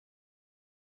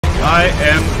I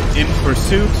am in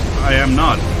pursuit. I am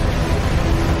not. Come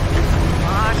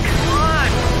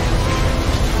on!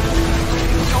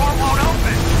 The door won't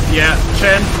open. Yeah,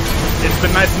 Chen, it's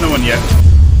been nice knowing you.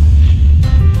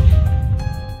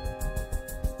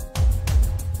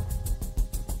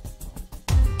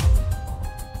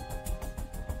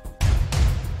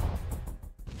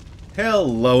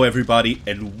 Hello everybody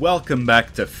and welcome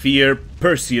back to F.E.A.R.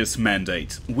 Perseus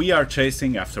Mandate. We are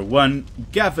chasing after one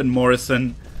Gavin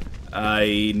Morrison.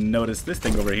 I noticed this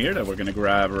thing over here that we're gonna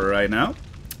grab right now.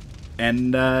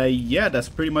 And yeah, that's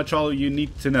pretty much all you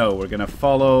need to know. We're gonna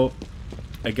follow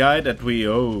a guy that we...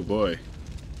 oh boy.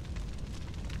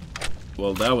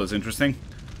 Well, that was interesting.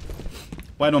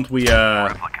 Why don't we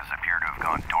Replicas appear to have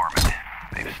gone dormant.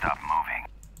 They've stopped moving.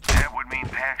 That would mean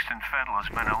Paxton Fettel has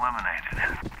been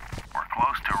eliminated. We're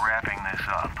close to wrapping this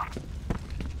up.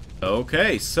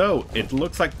 Okay, so it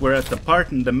looks like we're at the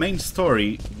part in the main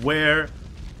story where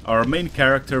our main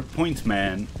character, Point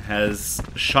Man, has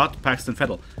shot Paxton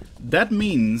Fettel. That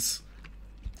means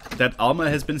that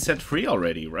Alma has been set free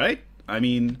already, right? I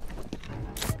mean...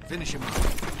 finish him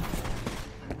off.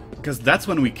 Because that's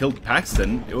when we killed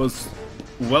Paxton. It was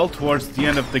well towards the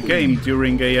end of the game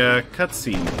during a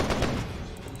cutscene.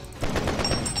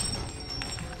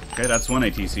 Okay, that's one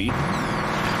ATC.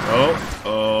 Oh.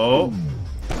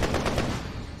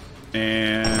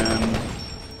 And...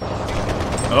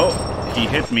 oh, he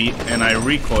hit me and I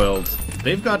recoiled.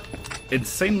 They've got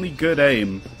insanely good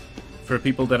aim for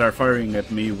people that are firing at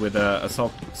me with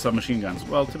assault submachine guns.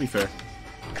 Well, to be fair,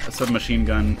 a submachine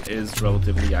gun is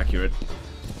relatively accurate.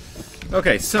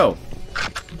 Okay, so...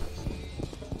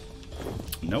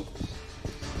 nope.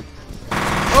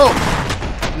 Oh!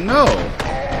 No!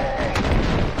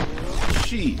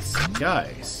 Jeez,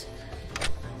 guys.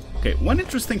 Okay, one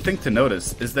interesting thing to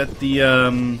notice is that the,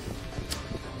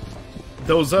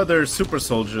 those other super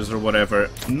soldiers or whatever,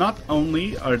 not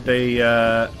only are they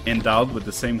endowed with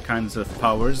the same kinds of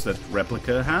powers that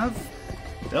Replica have,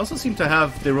 they also seem to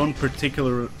have their own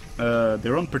particular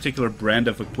brand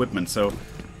of equipment. So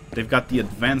they've got the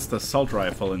advanced assault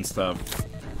rifle and stuff,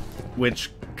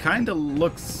 which kind of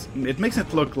looks... it makes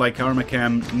it look like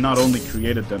Armacam not only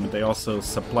created them, they also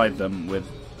supplied them with...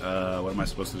 what am I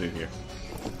supposed to do here?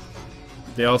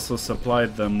 They also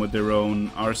supplied them with their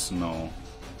own arsenal.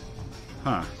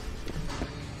 Huh.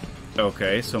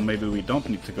 Okay, so maybe we don't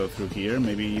need to go through here,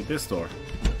 maybe this door.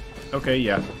 Okay,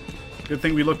 yeah. Good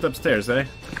thing we looked upstairs, eh?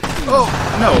 Oh,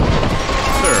 no!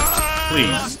 Sir,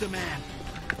 please.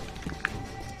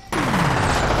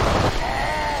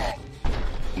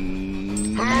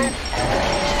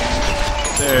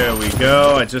 There we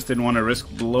go. I just didn't want to risk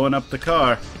blowing up the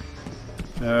car.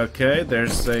 Okay,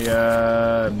 there's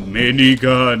a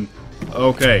minigun.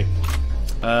 Okay.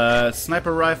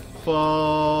 Sniper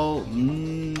rifle.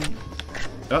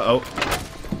 Uh-oh.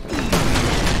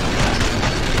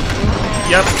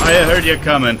 Yep, I heard you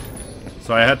coming.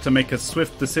 So I had to make a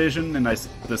swift decision and I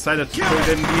decided to put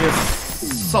in the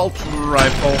assault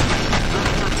rifle.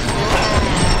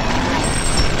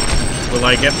 Will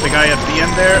I get the guy at the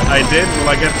end there? I did. Will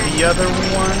I get the other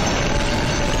one?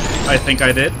 I think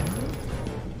I did.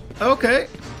 Okay.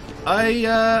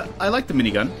 I like the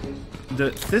minigun.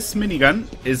 This minigun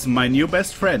is my new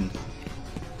best friend.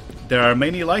 There are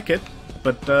many like it,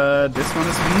 but this one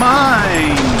is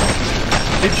mine!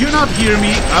 Did you not hear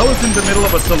me? I was in the middle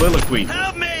of a soliloquy.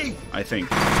 Help me! I think.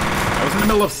 I was in the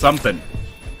middle of something,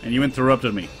 and you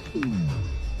interrupted me.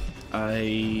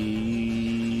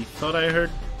 I thought I heard...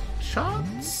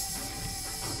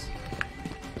 shots?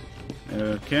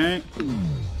 Okay.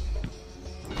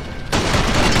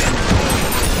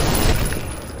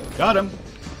 Got him.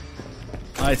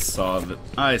 I saw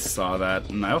that,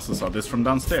 and I also saw this from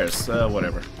downstairs.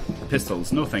 Whatever.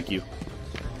 Pistols, no thank you.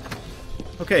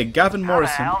 Okay, Gavin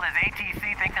Morrison. How the hell does ATC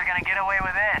think they're gonna get away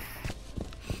with this?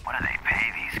 What do they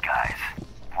pay these guys?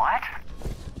 What?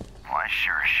 Well, I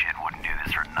sure as shit wouldn't do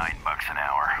this for $9 an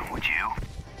hour, would you?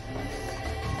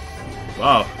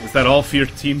 Wow, is that all F.E.A.R.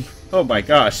 team? Oh my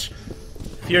gosh.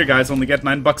 F.E.A.R. guys only get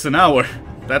 $9 an hour.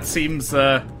 That seems,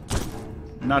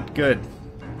 not good.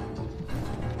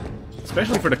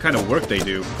 Especially for the kind of work they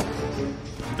do.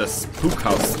 The spook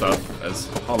house stuff, as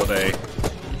Holiday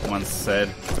once said.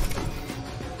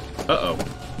 Uh-oh.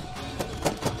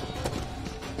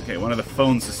 Okay, one of the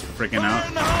phones is freaking out.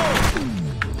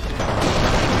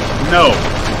 No!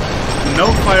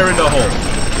 No fire in the hole.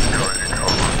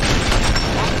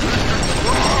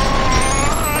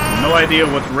 No idea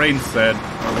what Rain said,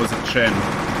 or was it Chen?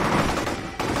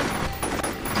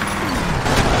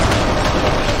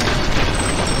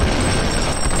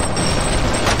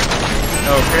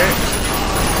 Okay.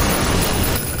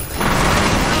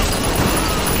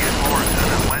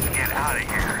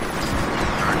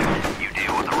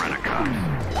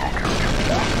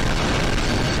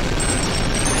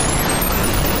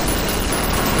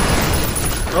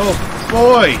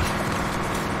 boy!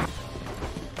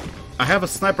 I have a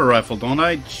sniper rifle, don't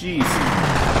I? Jeez.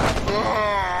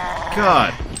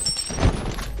 God.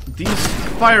 These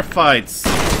firefights.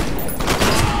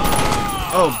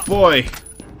 Oh boy.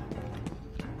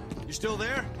 You still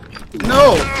there?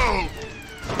 No!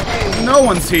 No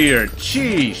one's here.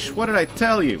 Sheesh. What did I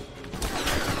tell you?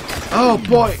 Oh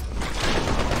boy.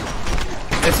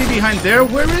 Is he behind there?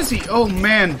 Where is he? Oh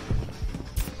man.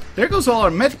 There goes all our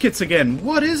medkits again.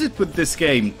 What is it with this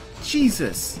game?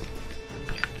 Jesus.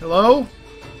 Hello?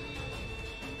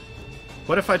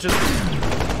 What if I just...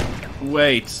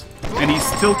 Wait. And he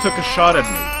still took a shot at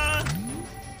me.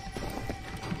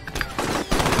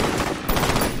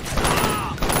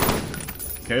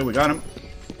 Okay, we got him.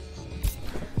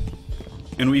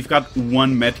 And we've got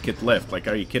one medkit left. Like,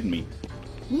 are you kidding me?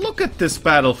 Look at this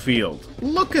battlefield.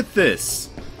 Look at this.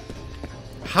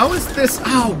 How is this...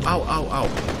 Ow, ow, ow, ow.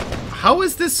 How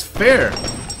is this fair?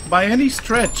 By any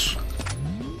stretch.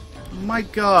 My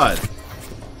god.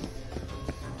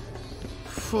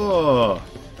 Phew.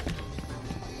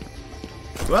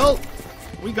 Well,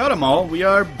 we got them all. We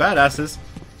are badasses.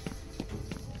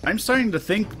 I'm starting to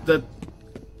think that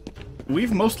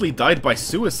we've mostly died by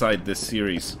suicide this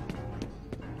series.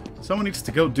 Someone needs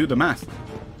to go do the math.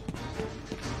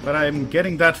 But I'm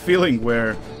getting that feeling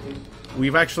where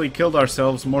we've actually killed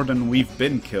ourselves more than we've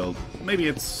been killed. Maybe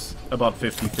it's about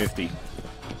 50-50.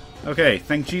 Okay,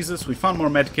 thank Jesus, we found more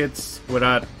medkits. We're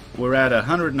at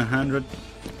 100 and 100,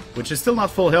 which is still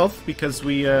not full health because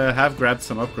we have grabbed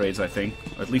some upgrades, I think.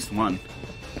 Or at least one.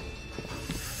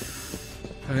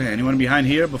 Okay, anyone behind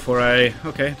here before I...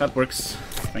 Okay, that works.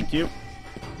 Thank you.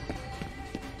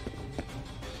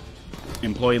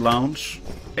 Employee lounge.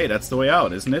 Hey, that's the way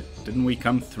out, isn't it? Didn't we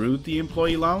come through the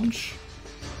employee lounge?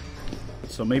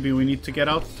 So maybe we need to get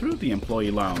out through the employee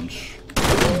lounge.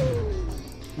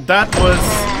 That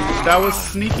was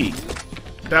sneaky.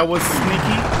 That was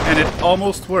sneaky, and it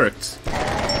almost worked.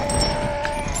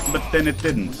 But then it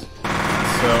didn't. So,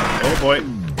 oh boy.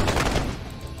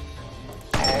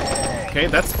 Okay,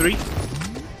 that's 3.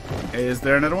 Is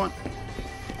there another one?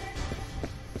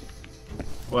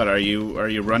 What, are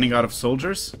you running out of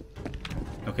soldiers?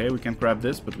 Okay, we can't grab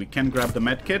this, but we can grab the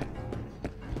medkit.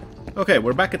 Okay,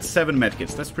 we're back at 7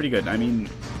 medkits. That's pretty good. I mean,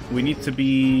 we need to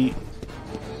be...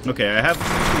 Okay, I have...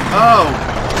 Oh,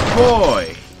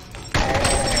 boy!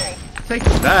 Take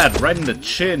that right in the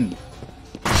chin.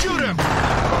 Shoot him!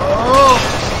 Oh!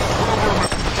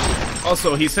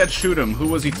 Also, he said shoot him. Who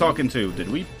was he talking to? Did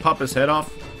we pop his head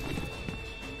off?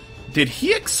 Did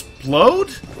he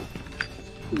explode?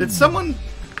 Did someone...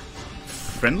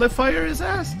 friendly fire his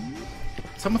ass?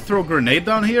 Someone throw a grenade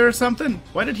down here or something?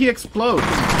 Why did he explode?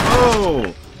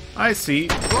 Oh, I see.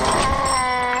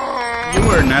 You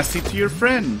were nasty to your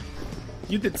friend.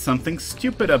 You did something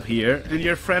stupid up here, and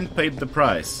your friend paid the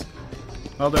price.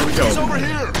 Well, there we go. He's over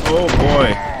here! Oh,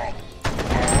 boy.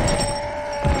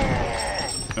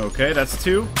 Okay, that's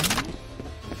 2.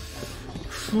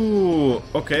 Phew.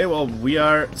 Okay, well, we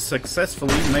are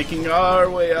successfully making our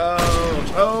way out.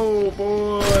 Oh,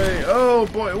 boy. Oh,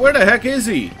 boy. Where the heck is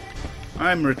he?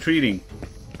 I'm retreating.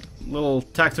 Little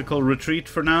tactical retreat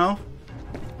for now.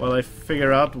 While I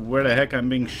figure out where the heck I'm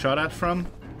being shot at from.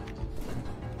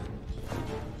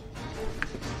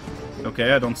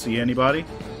 Okay, I don't see anybody.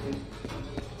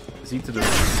 Is he to the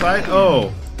side?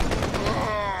 Oh!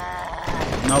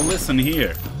 Now listen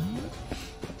here.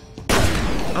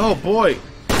 Oh boy!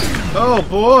 Oh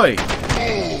boy!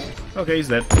 Okay, he's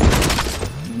dead.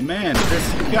 Man,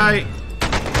 this guy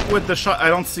with the shot... I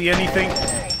don't see anything,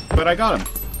 but I got him.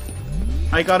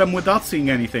 I got him without seeing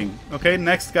anything. Okay,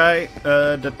 next guy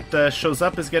that shows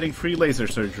up is getting free laser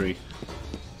surgery.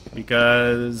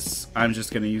 Because I'm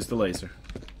just gonna use the laser.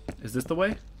 Is this the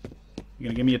way? You're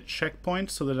gonna give me a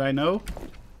checkpoint so that I know?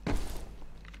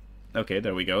 Okay,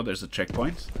 there we go. There's a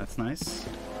checkpoint. That's nice.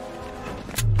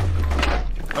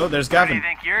 Oh, there's Where Gavin. do you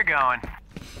think you're going?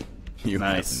 You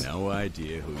Nice. have no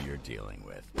idea who you're dealing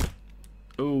with.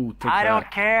 Ooh, took I that.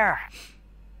 don't care.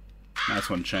 Nice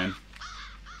one, Chen.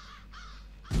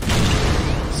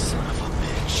 Son of a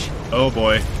bitch. Oh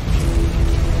boy.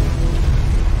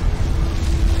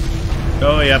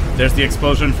 Oh yeah, there's the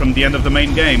explosion from the end of the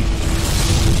main game.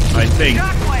 I think.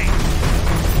 Shockwave!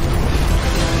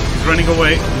 He's running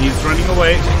away. He's running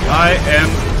away. I am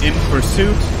in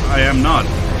pursuit. I am not.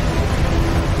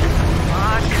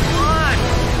 Come on!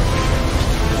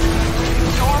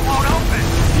 The door won't open!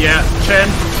 Yeah, Chen,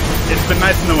 it's been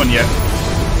nice knowing you.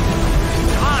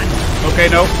 Come on! Okay,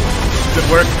 no. Good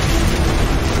work.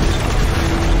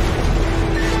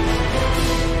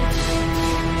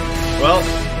 Well,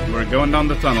 we're going down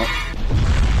the tunnel.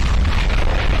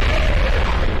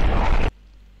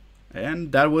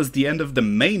 And that was the end of the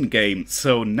main game.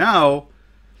 So now,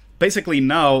 basically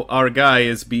now, our guy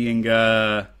is being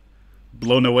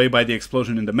blown away by the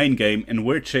explosion in the main game, and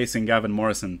we're chasing Gavin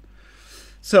Morrison.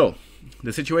 So,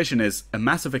 the situation is, a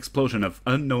massive explosion of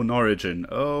unknown origin,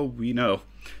 oh, we know,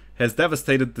 has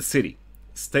devastated the city.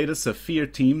 Status of F.E.A.R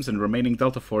teams and remaining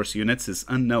Delta Force units is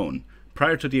unknown.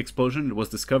 Prior to the explosion, it was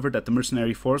discovered that the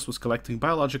mercenary force was collecting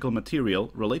biological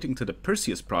material relating to the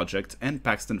Perseus project and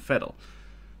Paxton Fettel.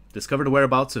 Discover the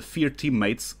whereabouts of F.E.A.R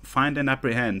teammates, find and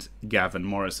apprehend Gavin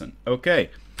Morrison. Okay.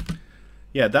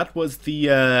 Yeah, that was the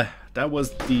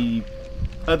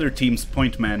other team's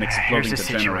point man exploding the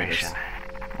generators.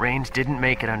 Rains didn't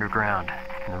make it underground,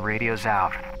 and the radio's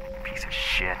out. Piece of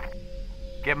shit.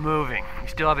 Get moving. We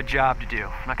still have a job to do.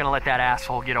 I'm not gonna let that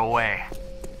asshole get away.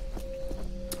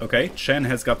 Okay, Chen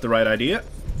has got the right idea.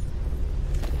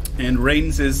 And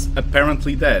Rains is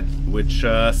apparently dead, which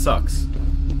sucks.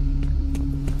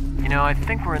 You know, I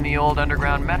think we're in the old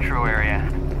underground metro area.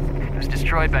 It was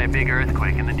destroyed by a big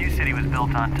earthquake, and the new city was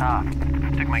built on top.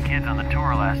 Took my kids on the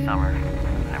tour last summer.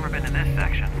 Never been to this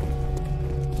section.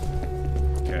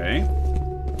 Okay.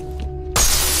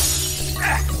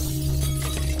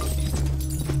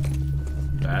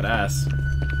 Badass.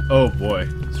 Oh boy.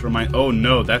 Oh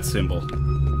no, that symbol.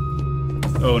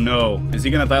 Oh no. Is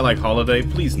he gonna die like Holiday?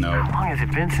 Please no. How long has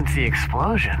it been since the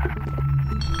explosion? I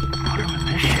wonder when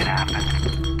this shit happened.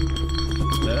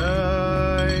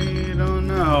 I don't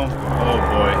know. Oh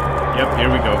boy. Yep, here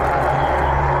we go.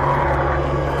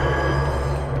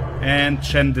 And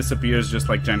Chen disappears just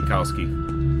like Jankowski.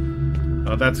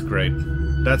 Oh, that's great.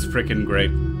 That's freaking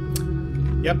great.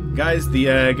 Yep, guys,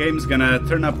 the game's gonna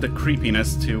turn up the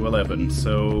creepiness to 11,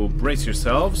 so brace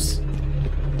yourselves.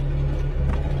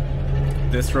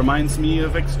 This reminds me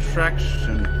of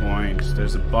Extraction Point.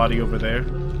 There's a body over there.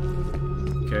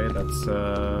 Okay, that's,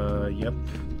 yep.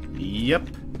 Yep.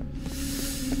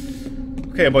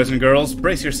 Okay, boys and girls,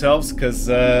 brace yourselves, because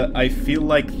I feel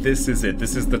like this is it.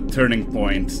 This is the turning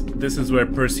point. This is where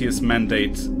Perseus'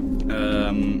 mandate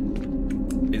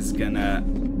is gonna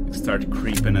start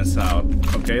creeping us out.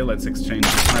 Okay, let's exchange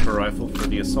the sniper rifle for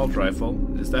the assault rifle.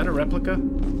 Is that a replica?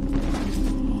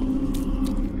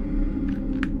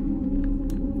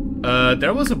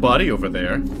 There was a body over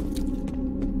there.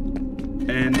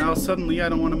 And now suddenly I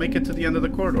don't want to make it to the end of the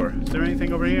corridor. Is there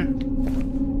anything over here?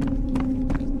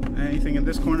 Anything in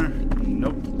this corner?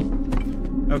 Nope.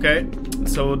 Okay,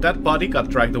 so that body got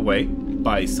dragged away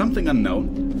by something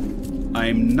unknown.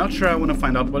 I'm not sure I want to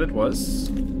find out what it was.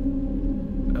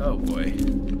 Oh boy.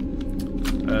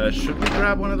 Should we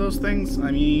grab one of those things?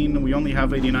 I mean, we only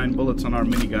have 89 bullets on our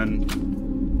minigun.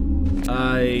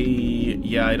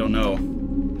 Yeah, I don't know.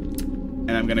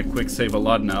 And I'm gonna quick save a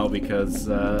lot now because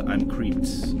I'm creeped.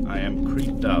 I am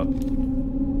creeped out.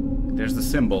 There's the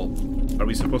symbol. Are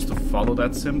we supposed to follow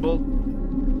that symbol?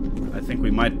 I think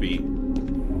we might be.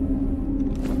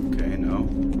 Okay, no.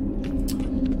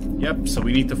 Yep, so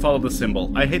we need to follow the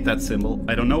symbol. I hate that symbol.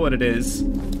 I don't know what it is,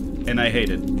 and I hate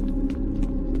it.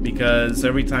 Because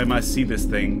every time I see this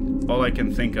thing, all I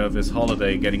can think of is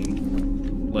Holiday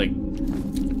getting, like,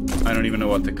 I don't even know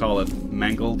what to call it.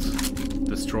 Mangled,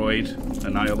 destroyed,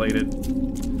 annihilated.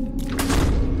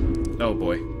 Oh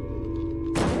boy.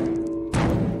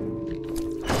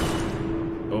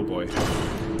 Oh boy.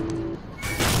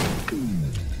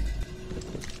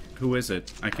 Who is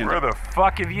it? I can't... Where the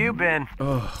fuck have you been?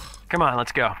 Ugh. Come on,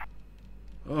 let's go.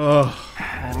 Ugh.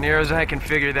 As near as I can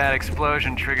figure, that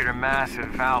explosion triggered a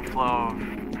massive outflow of...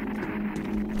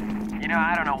 You know,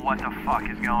 I don't know what the fuck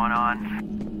is going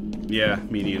on. Yeah,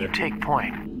 me neither. Take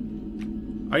point.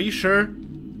 Are you sure?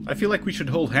 I feel like we should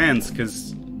hold hands,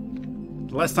 because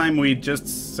the last time we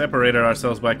just separated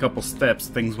ourselves by a couple steps,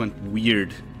 things went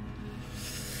weird.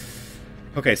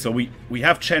 Okay, so we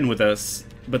have Chen with us,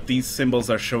 but these symbols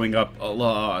are showing up a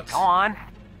lot. Go on.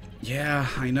 Yeah,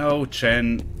 I know,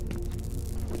 Chen.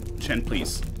 Chen,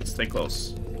 please, stay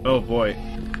close. Oh boy.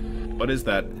 What is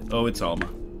that? Oh, it's Alma.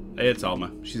 It's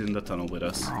Alma. She's in the tunnel with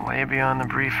us. We're way beyond the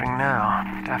briefing now.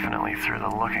 Definitely through the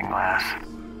looking glass.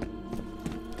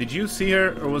 Did you see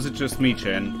her, or was it just me,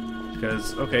 Chen?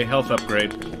 Because, okay, health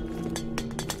upgrade.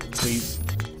 Please.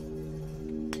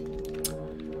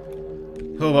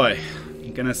 Oh boy.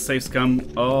 I'm gonna save scum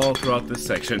all throughout this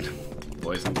section.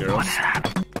 Boys and girls. What's that?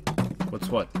 What's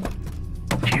what? Do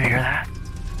you hear that?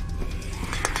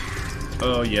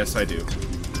 Oh, yes, I do. On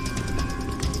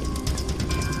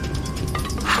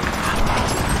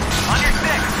your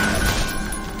six!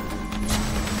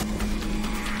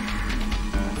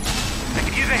 I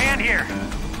could use a hand here.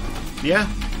 Yeah,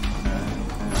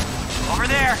 Over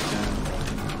there.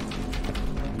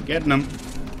 we're getting them.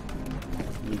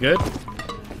 You good?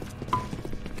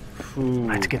 Ooh.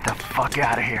 Let's get the fuck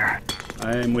out of here.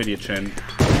 I'm with you, Chen.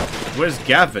 Where's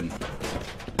Gavin?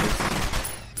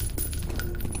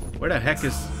 Where the heck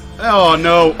is... Oh,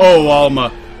 no. Oh,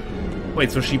 Alma. Wait,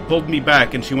 so she pulled me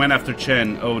back and she went after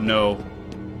Chen. Oh, no.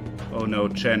 Oh, no.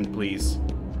 Chen, please.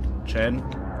 Chen?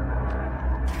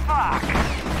 Fuck!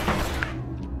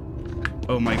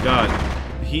 Oh, my God.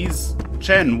 He's...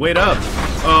 Chen, wait up.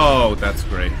 Oh, that's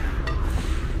great.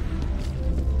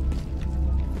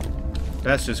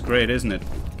 That's just great, isn't it?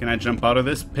 Can I jump out of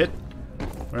this pit?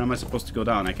 Where am I supposed to go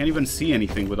down? I can't even see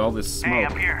anything with all this smoke. Hey,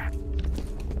 up here.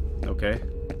 Okay.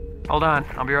 Hold on,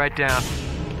 I'll be right down.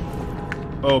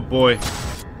 Oh boy.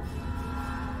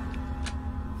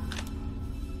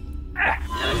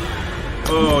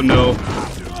 Oh no.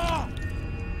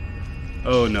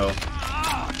 Oh no.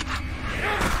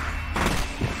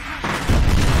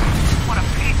 Want a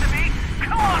piece of me?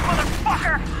 Come on,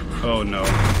 motherfucker! Oh no.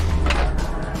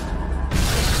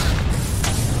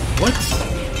 What?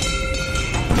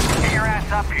 Get your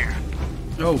ass up here.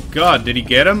 Oh god, did he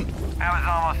get him? That was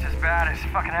almost as bad as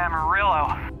fucking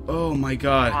Amarillo. Oh my Come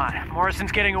god. on,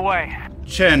 Morrison's getting away.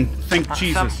 Chen, thank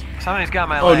Jesus. Somebody's got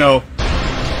my Oh leg. no.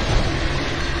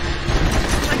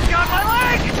 Somebody's got my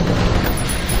leg!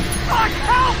 Fuck,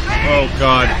 help me! Oh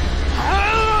god.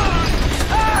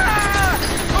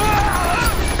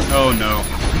 Oh no.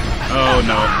 Oh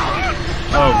no.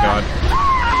 Oh god.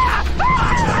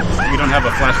 We don't have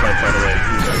a flashlight, by the way.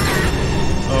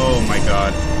 Oh my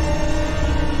god.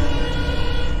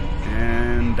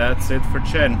 And that's it for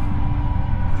Chen.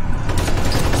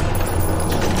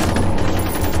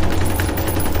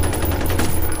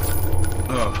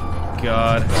 Oh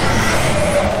god.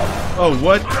 Oh,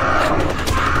 what?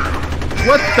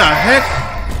 What the heck?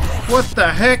 What the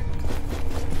heck?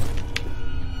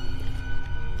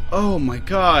 Oh my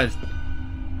god.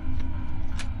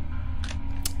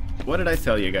 What did I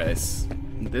tell you guys?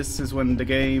 This is when the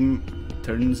game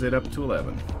turns it up to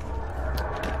 11.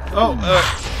 Oh,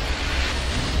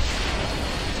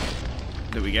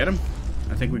 did we get him?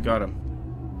 I think we got him.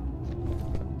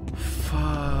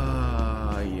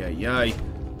 Yay.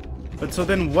 But so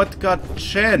then what got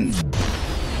Chen?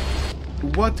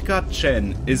 What got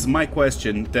Chen is my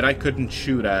question that I couldn't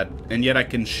shoot at, and yet I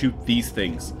can shoot these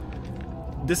things.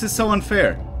 This is so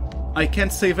unfair. I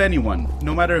can't save anyone,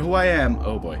 no matter who I am.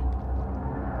 Oh boy.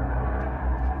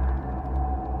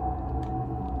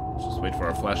 Just wait for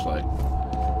our flashlight.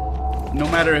 No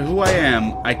matter who I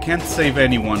am, I can't save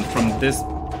anyone from this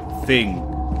thing.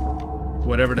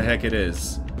 Whatever the heck it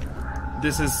is.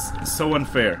 This is so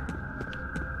unfair.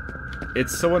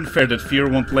 It's so unfair that fear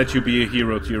won't let you be a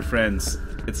hero to your friends.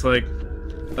 It's like...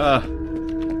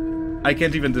 I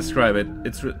can't even describe it.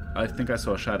 It's... I think I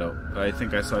saw a shadow. I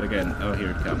think I saw it again. Oh,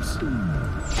 here it comes.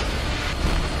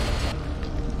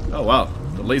 Oh, wow.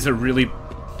 The laser really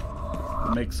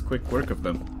makes quick work of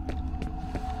them.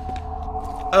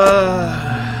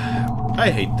 I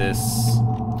hate this.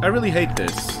 I really hate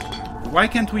this. Why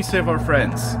can't we save our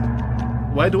friends?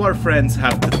 Why do our friends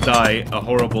have to die a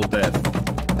horrible death?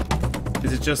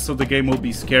 Is it just so the game will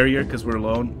be scarier because we're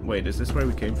alone? Wait, is this where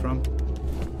we came from?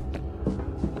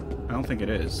 I don't think it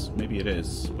is. Maybe it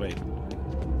is. Wait.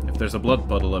 If there's a blood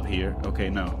puddle up here... Okay,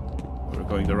 no. We're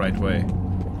going the right way.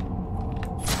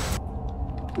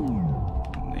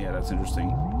 Yeah, that's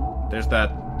interesting. There's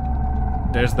that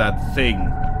thing.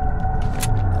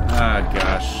 Ah,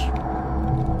 gosh.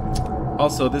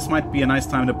 Also, this might be a nice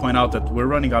time to point out that we're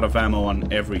running out of ammo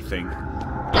on everything.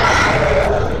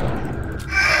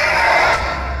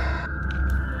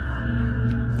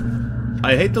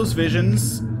 I hate those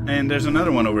visions, and there's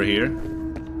another one over here.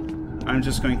 I'm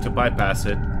just going to bypass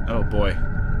it. Oh boy.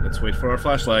 Let's wait for our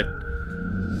flashlight.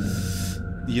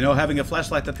 You know, having a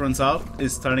flashlight that runs out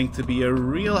is starting to be a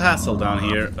real hassle down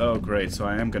here. Oh great, so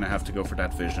I am gonna have to go for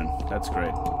that vision. That's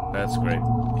great. That's great.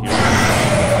 Here.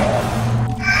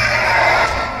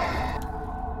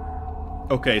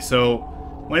 Okay, so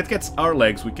when it gets our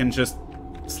legs, we can just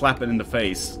slap it in the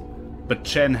face. But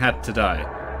Chen had to die.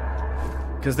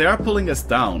 Because they are pulling us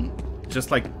down.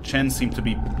 Just like Chen seemed to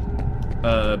be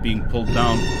being pulled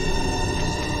down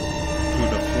to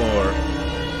the floor.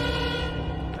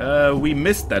 We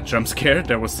missed that jump scare.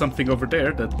 There was something over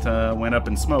there that went up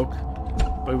in smoke.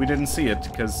 But we didn't see it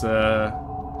because I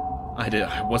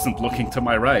wasn't looking to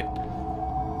my right.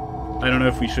 I don't know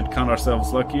if we should count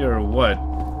ourselves lucky or what.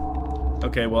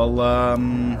 Okay, well,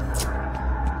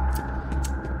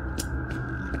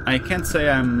 I can't say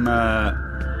I'm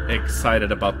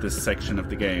excited about this section of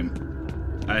the game.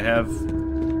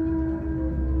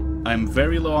 I'm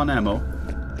very low on ammo.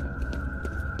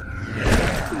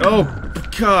 Oh,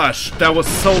 Gosh, that was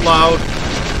so loud.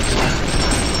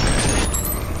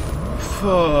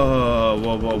 Whoa,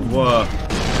 whoa, whoa, whoa.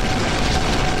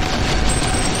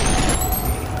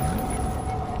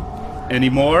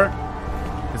 Any more?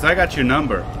 Because I got your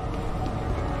number.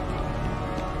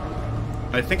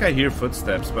 I think I hear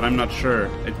footsteps, but I'm not sure.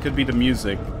 It could be the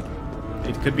music.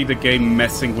 It could be the game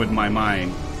messing with my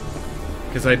mind.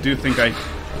 Because I do think I...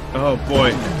 Oh,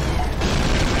 boy.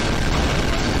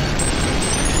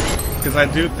 Because I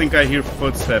do think I hear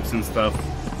footsteps and stuff.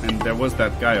 And there was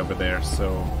that guy over there,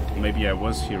 so maybe I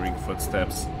was hearing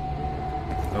footsteps.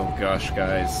 Oh, gosh,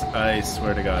 guys. I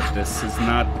swear to God, this is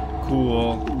not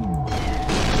cool.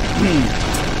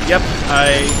 Yep,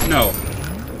 no.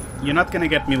 You're not gonna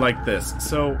get me like this.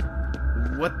 So,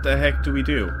 what the heck do we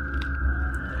do?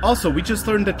 Also, we just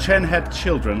learned that Chen had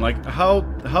children. Like, how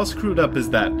screwed up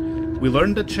is that? We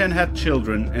learned that Chen had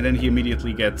children, and then he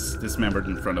immediately gets dismembered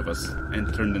in front of us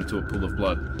and turned into a pool of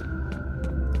blood.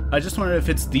 I just wonder if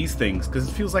it's these things, because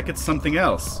it feels like it's something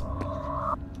else.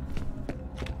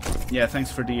 Yeah,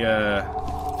 thanks for the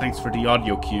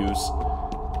audio cues.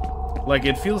 Like,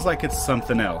 it feels like it's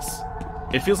something else.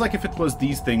 It feels like if it was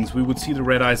these things, we would see the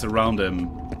red eyes around him,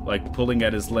 like pulling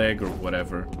at his leg or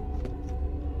whatever.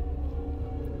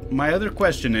 My other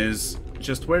question is,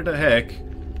 just where the heck,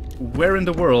 where in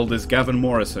the world is Gavin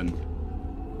Morrison?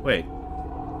 Wait.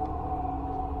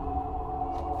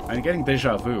 I'm getting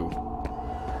deja vu.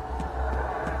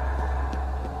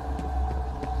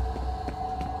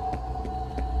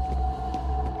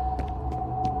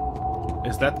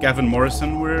 Is that Gavin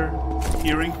Morrison we're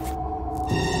hearing?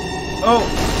 Oh!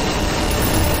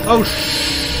 Oh,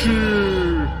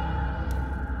 shoot!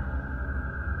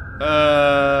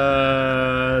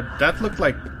 That looked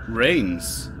like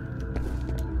Reigns.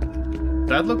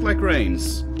 That looked like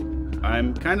Reigns.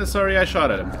 I'm kinda sorry I shot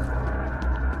at him.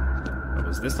 Oh,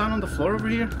 was this down on the floor over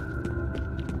here?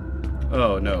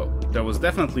 Oh, no. There was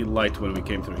definitely light when we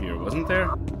came through here, wasn't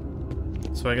there?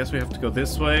 So I guess we have to go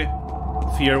this way.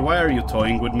 F.E.A.R, why are you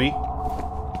toying with me?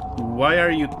 Why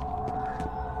are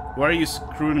you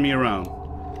screwing me around?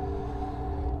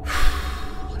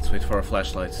 Let's wait for our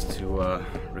flashlights to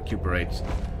recuperate.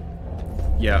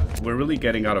 Yeah, we're really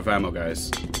getting out of ammo,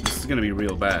 guys. This is gonna be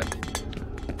real bad.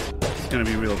 It's gonna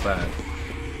be real bad.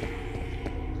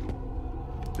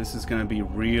 This is gonna be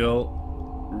real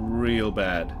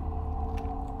bad.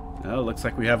 Well, looks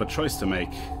like we have a choice to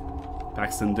make.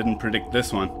 Paxton didn't predict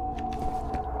this one.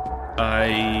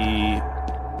 I'm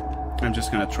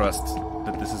just gonna trust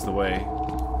that this is the way.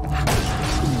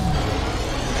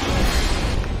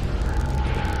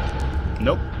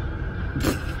 Nope.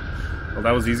 Well,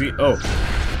 that was easy. Oh.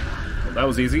 Well, that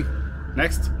was easy.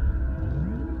 Next.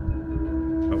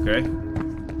 Okay.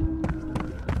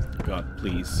 God,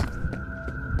 please.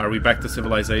 Are we back to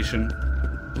civilization?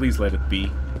 Please let it be.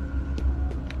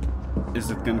 Is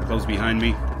it gonna close behind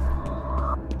me?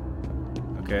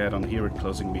 Okay, I don't hear it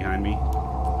closing behind me.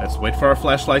 Let's wait for our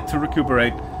flashlight to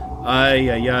recuperate. Ay,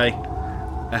 ay, ay.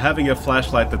 Having a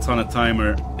flashlight that's on a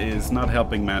timer is not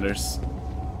helping matters.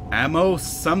 Ammo?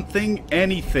 Something?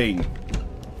 Anything.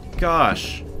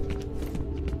 Gosh.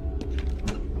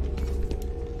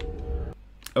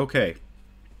 Okay.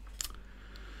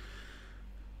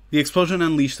 The explosion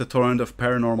unleashed a torrent of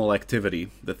paranormal activity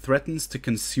that threatens to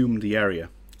consume the area.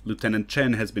 Lieutenant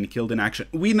Chen has been killed in action.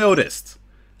 We noticed!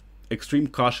 Extreme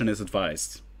caution is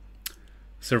advised.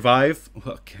 Survive,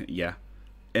 okay, yeah,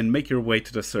 and make your way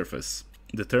to the surface.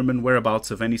 Determine whereabouts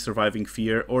of any surviving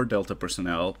F.E.A.R or Delta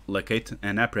personnel. Locate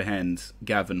and apprehend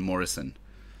Gavin Morrison.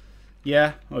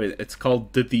 Yeah, oh, it's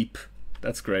called The Deep.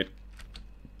 That's great.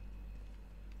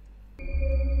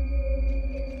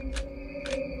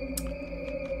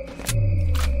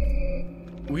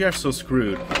 We are so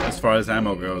screwed as far as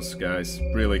ammo goes, guys.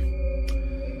 Really.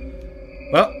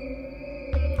 Well,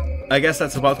 I guess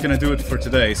that's about gonna do it for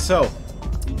today. So,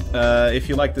 if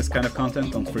you like this kind of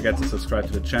content, don't forget to subscribe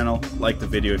to the channel. Like the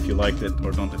video if you liked it,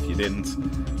 or don't if you didn't.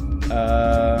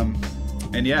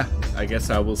 And yeah, I guess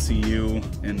I will see you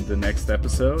in the next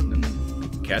episode, and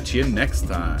catch you next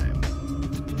time.